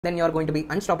then you're going to be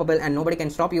unstoppable and nobody can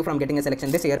stop you from getting a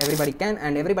selection this year. Everybody can,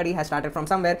 and everybody has started from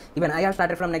somewhere. Even I have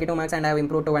started from negative marks and I have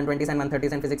improved to 120s and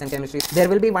 130s in physics and chemistry. There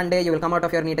will be one day you will come out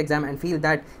of your NEET exam and feel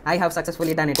that I have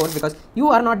successfully done it, because you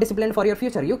are not disciplined for your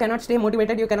future. You cannot stay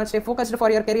motivated, you cannot stay focused for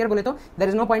your career. Bole to there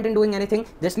is no point in doing anything.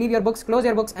 Just leave your books, close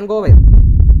your books and go away.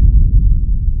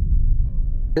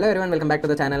 Hello everyone, welcome back to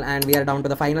the channel, and we are down to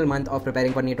the final month of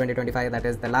preparing for NEET 2025. That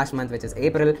is the last month, which is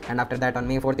April, and after that on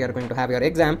May 4th you are going to have your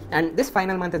exam. And this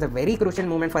final month is a very crucial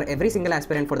moment for every single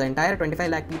aspirant, for the entire 25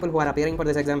 lakh people who are appearing for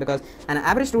this exam, because an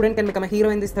average student can become a hero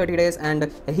in these 30 days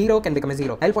and a hero can become a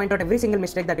zero. I'll point out every single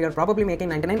mistake that you are probably making.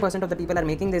 99% of the people are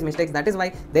making these mistakes. That is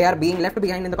why they are being left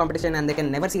behind in the competition and they can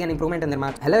never see an improvement in their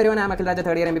marks. Hello everyone, I am Akhil Raj, a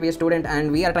third year MBBS student,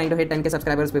 and we are trying to hit 10k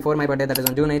subscribers before my birthday, that is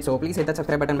on June 8th. So please hit that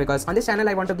subscribe button, because on this channel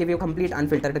I want to give you complete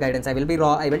unfiltered guidance. I will be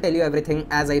raw, I will tell you everything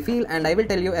as I feel, and I will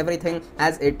tell you everything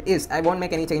as it is. I won't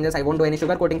make any changes, I won't do any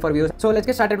sugar coating for views. So let's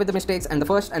get started with the mistakes. And the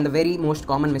first and the very most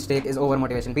common mistake is over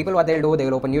motivation. People, what they'll do, they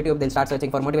will open YouTube, they'll start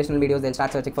searching for motivational videos, they'll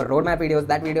start searching for roadmap videos,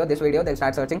 that video, this video, they'll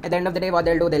start searching. At the end of the day, what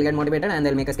they'll do, they'll get motivated and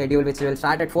they'll make a schedule which will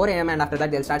start at 4 AM, and after that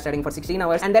they'll start studying for 16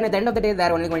 hours, and then at the end of the day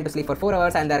they're only going to sleep for 4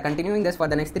 hours, and they're continuing this for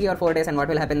the next 3 or 4 days. And what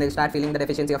will happen, they'll start feeling the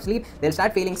deficiency of sleep, they'll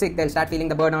start feeling sick, they'll start feeling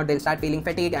the burnout, they'll start feeling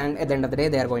fatigue, and at the end of the day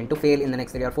they are going to fail in the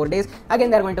next 3 or 4 days. Again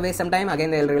they're going to waste some time.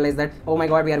 Again they'll realize that, oh my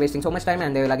god, we are wasting so much time,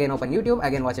 and they will again open YouTube,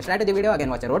 again watch a strategy video, again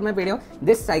watch a roadmap video.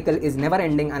 This cycle is never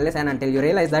ending unless and until you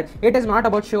realize that it is not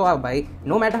about show off. Bhai,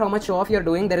 no matter how much show off you're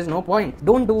doing, there is no point.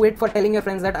 Don't do it for telling your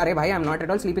friends that, arey bhai, I'm not at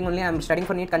all sleeping only, I'm studying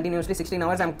for NEET continuously 16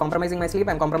 hours, I'm compromising my sleep,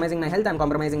 I'm compromising my health, I'm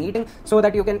compromising eating, so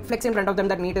that you can flex in front of them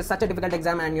that NEET is such a difficult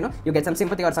exam, and you get some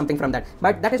sympathy or something from that.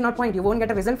 But that is not point. You won't get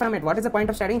a result from it. What is the point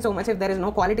of studying so much if there is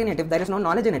no quality in it, if there is no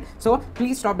knowledge in it? So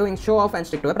please stop doing show off and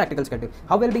stick to a practical schedule.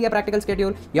 How will be a practical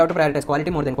schedule? You have to prioritize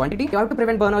quality more than quantity. You have to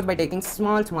prevent burnouts by taking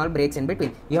small breaks in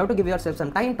between. You have to give yourself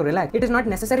some time to relax. It is not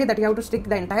necessary that you have to stick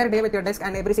the entire day with your desk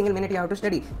and every single minute you have to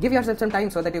study. Give yourself some time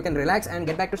so that you can relax and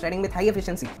get back to studying with high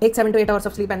efficiency. Take 7 to 8 hours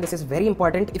of sleep, and this is very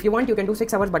important. If you want, you can do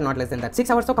 6 hours, but not less than that. 6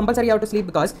 hours so compulsory you have to sleep,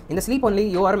 because in the sleep only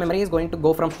your memory is going to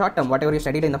go from short term, whatever you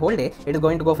studied in the whole day, it is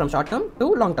going to go from short term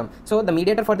to long term. So the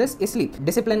mediator for this is sleep.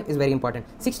 Discipline is very important.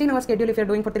 16-hour schedule if you're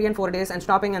doing for 3 and 4 days and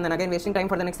stopping and then again wasting time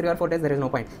for the next 3 or 4 days, there is no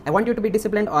point. I want you to be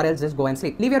disciplined, or else just go and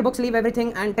sleep. Leave your books, leave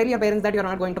everything, and tell your parents that you're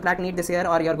not going to crack NEET this year,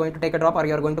 or you're going to take a drop, or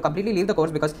you're going to completely leave the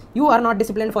course, because you are not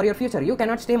disciplined for your future. You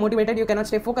cannot stay motivated, you cannot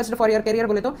stay focused for your career.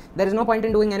 Bole to there is no point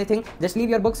in doing anything. Just leave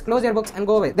your books, close your books and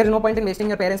go away. There is no point in wasting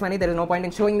your parents' money. There is no point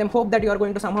in showing them hope that you are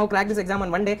going to somehow crack this exam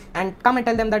on one day and come and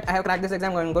tell them that I have cracked this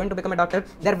exam, I'm going to become a doctor.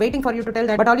 They're waiting for you to tell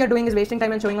that, but all you're doing is wasting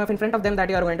time and showing off in front of them that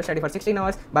you are going to study for 16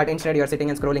 hours, but instead you are sitting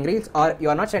and scrolling reels, or you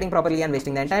are not studying properly and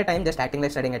wasting the entire time just acting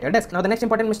like studying at your desk. Now the next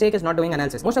important mistake is not doing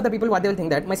analysis. Most of the people, what they will think,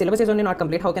 that my syllabus is only not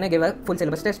complete, how can I give a full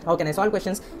syllabus test, how can I solve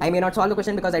questions? I may not solve the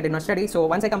question because I did not study, so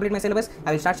once I complete my syllabus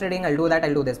I will start studying, I'll do that,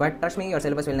 I'll do this. But trust me, your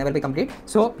syllabus will never be complete.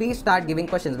 So please start giving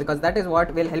questions, because that is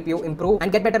what will help you improve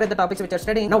and get better at the topics which you're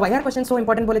studying. Now why are questions so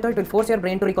important? Bole to it will force your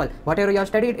brain to recall whatever you have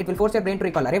studied. It will force your brain to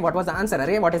recall, arey what was the answer,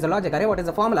 arey what is the logic, arey what is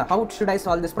the formula, how should I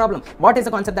solve this problem, what is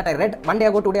the concept that I read 1 day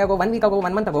ago, 2 days ago, 1 week ago,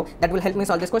 1 month ago, that will help me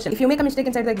solve this question. If you make a mistake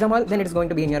inside the exam hall, then it is going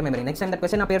to be in your memory. Next time that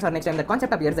question appears, or next time that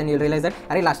concept appears, then you'll realize that,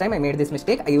 arey last time I made this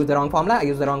mistake, I used the wrong formula, I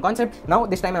used the wrong concept, now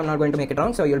this time I'm not going to make it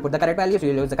wrong. So you'll put the correct values,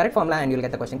 you'll use the correct formula, and you'll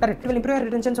get the question correct. It will improve your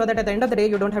retention, so that at the end of the day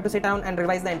you don't have to sit down and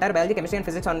revise the entire biology, chemistry and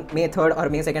physics on May 3rd or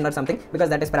May 2nd or something, because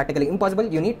that is practically impossible.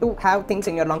 You need to have things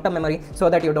in your long-term memory so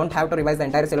that you don't have to revise the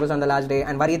entire syllabus on the last day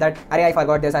and worry that, arey I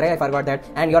forgot this, arey I forgot that,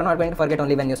 and you're not going to forget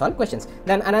only when you solve questions.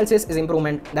 Then analysis is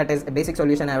improvement. That is a basic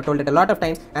solution. I have told it a lot of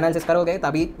times. Analysis karoge,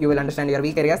 tabhi you will understand your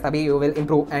weak areas, tabhi you will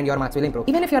improve and your marks will improve.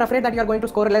 Even if you're afraid that you're going to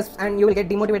score less and you will get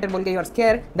demotivated, bolke you're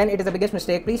scared, then it is the biggest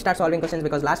mistake. Please start solving questions,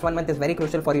 because last 1 month is very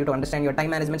crucial for you to understand your time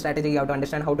management strategy. You have to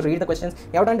understand how to read the questions,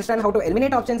 you have to understand how to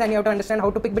eliminate options, and you have to understand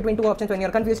how to pick between 2 options when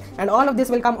you're confused, and all of this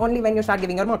will come only when you start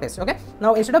giving your mock test. Okay,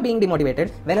 now instead of being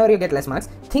demotivated whenever you get less marks,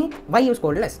 think why you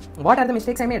scored less, what are the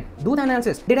mistakes I made, do the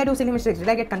analysis. Did I do silly mistakes, did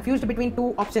I get confused between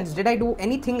 2 options, did I do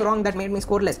anything wrong that made me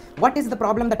score less, what is the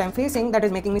problem that I'm facing that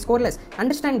is making me score less?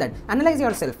 Understand that, analyze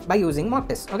yourself by using mock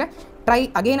tests. Okay,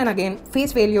 try again and again,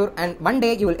 face failure, and one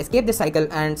day you will escape this cycle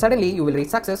and suddenly you will reach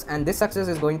success, and this success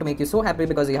is going to make you so happy,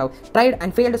 because you have tried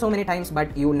and failed so many times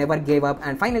but you never gave up,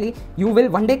 and finally you will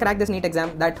one day crack this NEET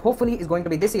exam that hopefully is going to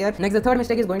be this year. Next, the third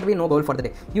mistake is going to be no goal for the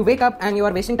day. You wake up and you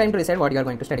are wasting time to decide what you are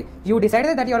going to study. You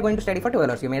decided that you are going to study for 12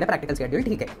 hours, you made a practical schedule,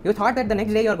 okay. You thought that the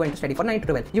next day you are going to study for 9 to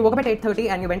 12. You woke up at 8:30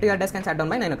 and you went to your desk and sat down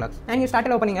by 9 o'clock, and you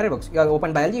started opening your books. You have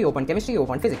opened biology, you opened chemistry, you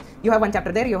opened physics. You have one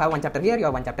chapter there, you have one chapter here, you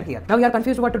have one chapter here. Now you are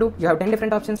confused what what to do. You have 10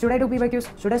 different options. Should I do PYQs?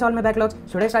 Should I solve my backlogs?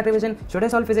 Should I start revision? Should I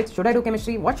solve physics? Should I do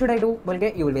chemistry? What should I do? बोल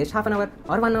you will waste half an hour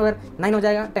or 1 hour. 9 हो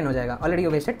जाएगा, 10 हो जाएगा. Already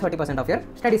you wasted 30% of your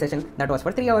study session. That was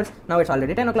for 3 hours. Now it's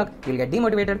already 10 o'clock. You'll get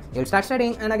demotivated. You'll start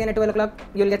studying, and again at 12 o'clock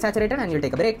you'll get saturated and you'll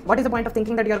take a break. What is the point of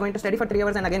thinking that you are going to study for 3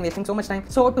 hours and again wasting so much time?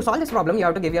 So to solve this problem, you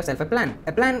have to give yourself a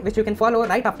plan which you can follow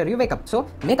right after you wake up. So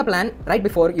make a plan right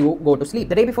before you go to sleep.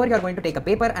 The day before, you are going to take a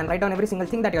paper and write down every single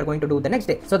thing that you are going to do the next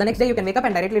day. So the next day you can wake up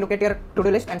and directly look at your to-do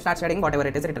list and start studying whatever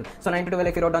it is written. So 9 to 12,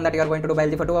 if you wrote down that you are going to do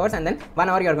biology for 2 hours and then 1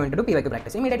 hour you are going to do PYQ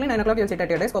practice. Immediately 9 o'clock you'll sit at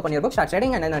your desk, open your book, start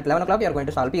studying, and then at 11 o'clock you are going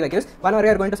to solve PYQs. 1 hour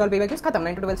you are going to solve PYQs. Khatam.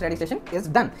 9 to 12 study session is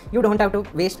done. You don't have to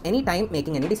waste any time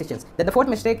making any decisions. Then the fourth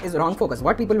mistake is wrong focus.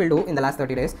 What people will do in the last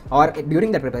 30 days or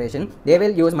during their preparation, they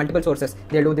will use multiple sources.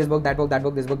 They'll do this book, that book, that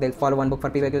book, this book. They'll follow one book for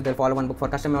PYQs. They'll follow one book for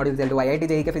custom modules. They'll do IIT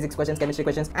JEE physics questions, chemistry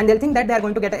questions, and they'll think that they are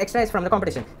going to get extra from the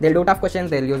competition. They'll do tough questions.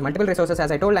 They'll use multiple resources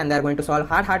as I told, and they are going to solve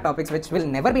hard topics which will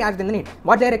never be asked in the NEET.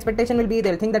 What their expectation will be,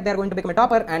 they'll think that they are going to become a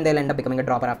topper, and they'll end up becoming a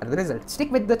dropper after the result.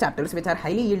 Stick with the chapters which are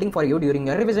highly yielding for you during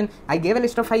your revision. I gave a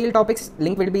list of high yield topics.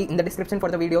 Link will be in the description for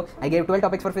the video. I gave 12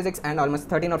 topics for physics and almost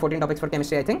 13 or 14 topics for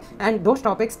chemistry, I think. And those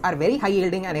topics are very high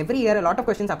yielding, and every year a lot of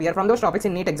questions appear from those topics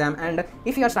in NEET exam. And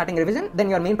if you are starting revision, then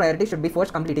your main priority should be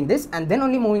first completing this and then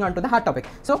only moving on to the hard topic.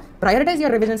 So prioritize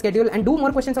your revision schedule and do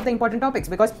more questions of the important topics,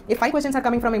 because if 5 questions are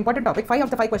coming from important topic, 5 of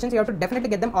the 5 questions you have to definitely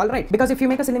get them all right. Because if you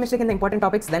make a silly mistake in the important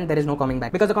topics, then there is no coming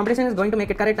back, because the competition is going to make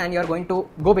it correct and you are going to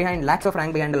go behind lakhs of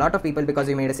rank behind a lot of people because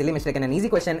you made a silly mistake in an easy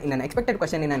question, in an expected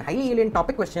question, in an highly yielding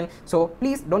topic question. So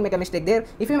please don't make a mistake there.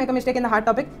 If you make a mistake in the hard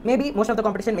topic, maybe most of the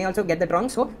competition may also get that wrong,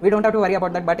 so we don't have to worry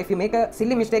about that. But if you make a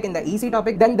silly mistake in the easy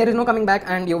topic, then there is no coming back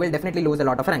and you will definitely lose a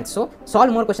lot of ranks. So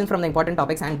solve more questions from the important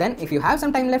topics, and then if you have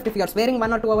some time left, if you are sparing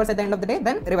 1 or 2 hours at the end of the day,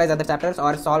 then revise other chapters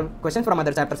or solve questions from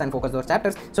other chapters and focus those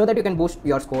chapters so that you can boost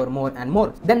your score more and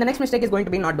more. Then the next mistake is going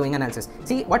to be not doing analysis.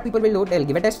 See, what people will do, they'll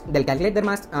give a test, they'll calculate their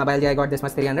marks. Biology I got this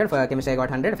much 300, for chemistry I got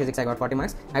 100, physics I got 40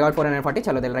 marks, I got 440,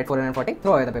 chalo, they'll write 440,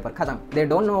 throw away the paper, khatam. They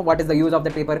don't know what is the use of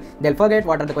the paper, they'll forget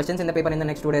what are the questions in the paper in the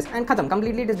next 2 days, and khatam,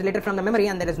 completely it is deleted from the memory,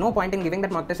 and there is no point in giving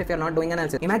that mock test if you are not doing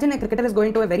analysis. Imagine a cricketer is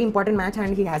going to a very important match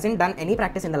and he hasn't done any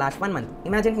practice in the last 1 month.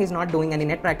 Imagine he is not doing any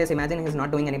net practice, imagine he is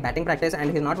not doing any batting practice, and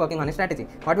he is not working on his strategy.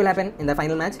 What will happen in the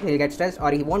final match? He'll get stressed,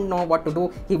 or he won't know what to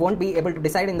do, he won't be able to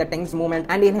decide in the tense moment,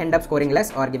 and he'll end up scoring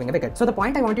less or giving a wicket. So the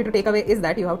point I want you to take away is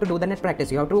that you have to do the net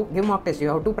practice, you have to give mock tests, you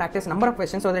have to practice number of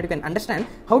questions so that you can understand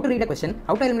how to read a question,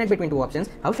 how to eliminate between 2 options,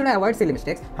 how should I avoid silly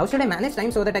mistakes, how should I manage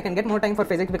time so that I can get more time for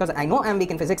physics, because I know I am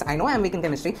weak in physics, I know I am weak in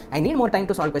chemistry, I need more time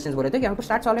to solve questions. You have to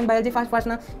start solving biology fast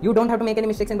now. You don't have to make any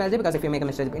mistakes in biology, because if you make a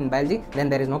mistake in biology, then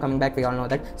there is no coming back. We all know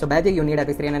that. So biology you need at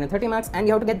least 330 marks, and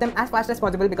you have to get them as fast as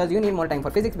possible because you need more time for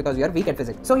physics because you are weak at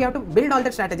physics. So you have to build all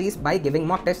the strategies by giving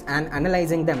mock tests and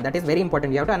analyzing them. That is very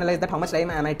important. You have to analyze that how much time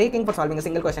am I taking for solving a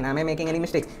single question, am I making any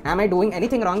mistakes, am I doing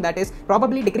anything wrong that is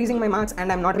probably decreasing my marks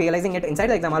and I'm not realizing it inside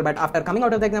the exam hall, but after coming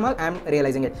out of the exam hall I'm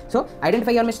realizing it. So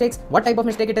identify your mistakes, what type of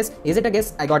mistake it is it a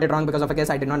guess, I got it wrong because of a guess,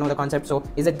 I did not know the concept, so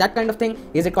is it that kind of thing,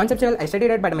 is it conceptual, I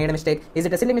studied it but I made a mistake, is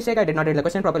it a silly mistake, I did not read the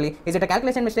question properly, is it a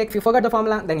calculation mistake, if you forgot the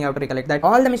formula, then you have to recollect that.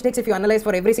 All the mistakes, if you analyze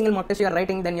for every single mock test you are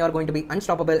writing, then you are going to be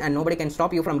unstoppable and nobody can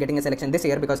stop you from getting a selection this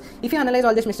year, because if you analyze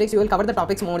all these mistakes you will cover the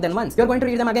topics more than once. You are going to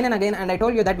read them again and again, and I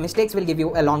told you that mistakes will give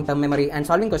you a long term memory and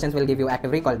solving questions will give you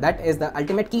active recall. That is the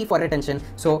ultimate key for retention.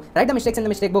 So write the mistakes in the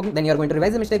mistake book, then you are going to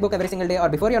revise the mistake book every single day or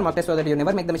before your mock test so that you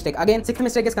never make the mistake again. Sixth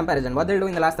mistake is comparison. What they'll do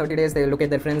in the last 30 days, they'll look at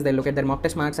their friends, they'll look at their mock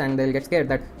test marks, and they'll get scared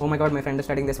that, oh my god, my friend is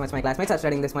studying this much, my classmates are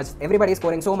studying this much, everybody is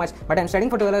scoring so much, but I'm studying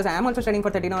for 12 hours, I am also studying for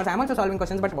 13 hours, I am also solving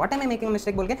questions, but what am I making a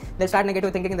mistake? They'll start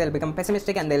negative thinking, they'll become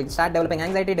pessimistic, and they'll start developing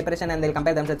anxiety, depression, and they'll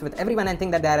compare themselves with everyone and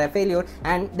think that they are a failure,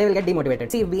 and they will get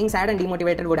demotivated. See, if being sad and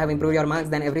demotivated would have improved your marks,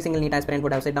 then every single NEET aspirant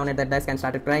would have sit down at their desk and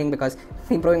started crying, because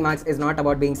improving marks is not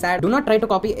about being sad. Do not try to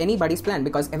copy anybody's plan,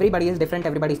 because everybody is different,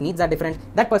 everybody's needs are different.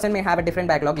 That person may have a different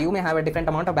backlog, you may have a different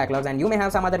amount of backlogs, and you may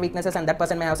have some other weaknesses, and that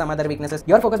person may have some other weaknesses.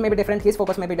 Your focus may be different, his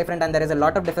focus may be different, and there is a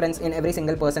lot of difference in every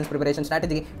single person's preparation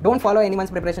strategy. Don't follow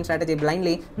anyone's preparation strategy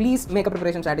blindly. Please make a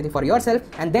preparation strategy for yourself,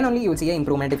 and then only you will see an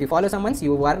improvement. If you follow someone's,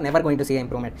 you are never going to see an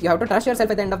improvement. You have to trust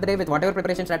yourself at the end of the day with whatever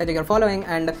preparation strategy you're following,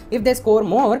 and if they score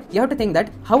more, you have to think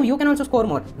that how you can also score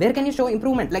more. Where can you show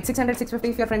improvement? Like 600, 650,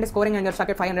 if your friend is scoring and you're stuck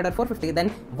at 500 or 450, then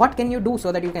what can you do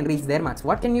so that you can reach their marks?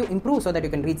 What can you improve so that you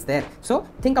can reach there? So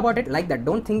think about it like that.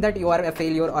 Don't think that you are a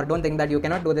failure, or don't think that you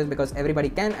cannot do this, because everybody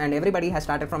can, and everybody has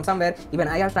started from somewhere. Even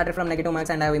I have started from negative marks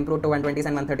and I have improved to 120s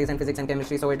and 130s in physics and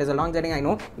chemistry. So it is a long journey. I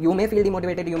know you may feel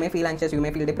demotivated, you may feel anxious, you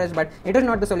may feel depressed, but it is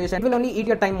not the solution. It will only eat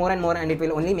your time more and more, and it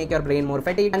will only make your brain more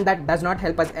fatigued, and that does not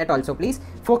help us at all. So please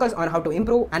focus on how to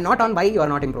improve and not on why you are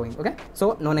not improving. Okay,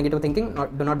 so no negative thinking,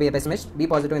 do not be a pessimist, be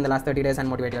positive. positive in the last 30 days and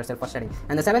motivate yourself for studying.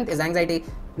 And the seventh is anxiety.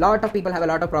 Lot of people have a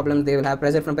lot of problems. They will have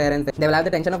pressure from parents. They will have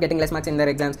the tension of getting less marks in their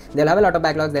exams. They will have a lot of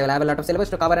backlogs. They will have a lot of syllabus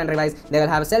to cover and revise. They will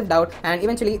have self-doubt, and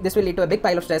eventually this will lead to a big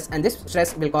pile of stress, and this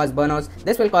stress will cause burnouts.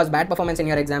 This will cause bad performance in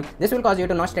your exam. This will cause you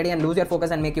to not study and lose your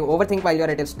focus and make you overthink while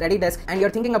you're at your study desk, and you're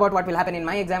thinking about what will happen in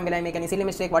my exam. Will I make any silly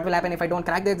mistake? What will happen if I don't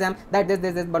crack the exam? That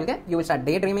this. You will start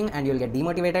daydreaming and you will get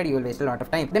demotivated. You will waste a lot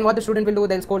of time. Then what the student will do,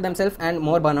 they'll scold themselves, and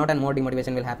more burnout and more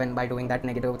demotivation will happen by doing that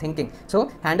negative thinking.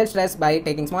 So handle stress by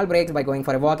taking small breaks, by going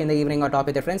for a walk in the evening, or talk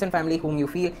with your friends and family whom you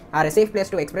feel are a safe place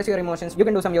to express your emotions. You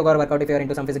can do some yoga or workout if you're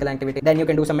into some physical activity. Then you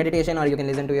can do some meditation, or you can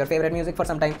listen to your favorite music for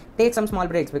some time. Take some small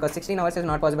breaks, because 16 hours is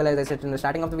not possible, as I said in the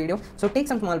starting of the video. So take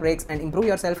some small breaks and improve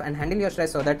yourself and handle your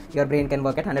stress so that your brain can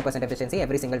work at 100% efficiency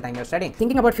every single time you're studying.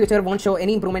 Thinking about future won't show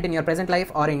any improvement in your present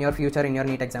life or in your future in your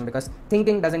NEET exam, because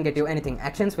thinking doesn't get you anything.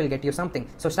 Actions will get you something.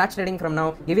 So start studying from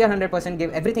now. Give your 100%.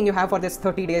 Give everything you have for this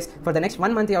 30 days. For the next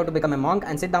 1 month, you have to become a monk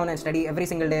and sit down and study every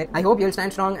single day. I hope you'll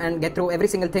stand strong and get through every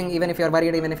single thing, even if you're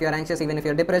worried, even if you're anxious, even if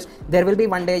you're depressed. There will be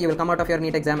one day you will come out of your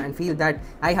NEET exam and feel that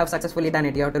I have successfully done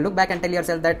it. You have to look back and tell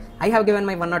yourself that I have given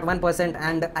my 101%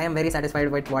 and I am very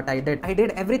satisfied with what I did. I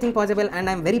did everything possible, and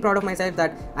I'm very proud of myself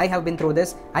that I have been through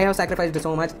this. I have sacrificed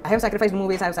so much. I have sacrificed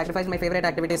movies. I have sacrificed my favorite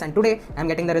activities, and today I'm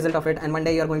getting the result of it. And one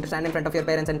day you're going to stand in front of your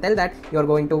parents and tell that you're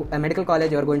going to a medical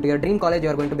college, you're going to your dream college,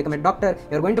 you're going to become a doctor,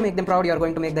 you're going to make them proud, you're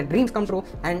going to make their dreams come true,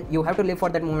 and you have to live for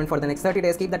that moment for the next 30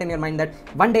 days. Keep that in your mind, that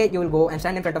one day you will go and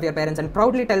stand in front of your parents and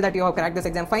proudly tell that you have cracked this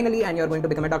exam finally and you're going to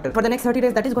become a doctor. For the next 30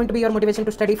 days, that is going to be your motivation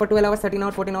to study for 12 hours, 13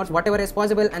 hours, 14 hours, whatever is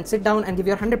possible, and sit down and give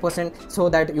your 100% so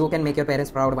that you can make your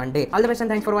parents proud one day. All the best and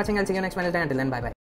thanks for watching. I'll see you next Wednesday. Until then, bye bye.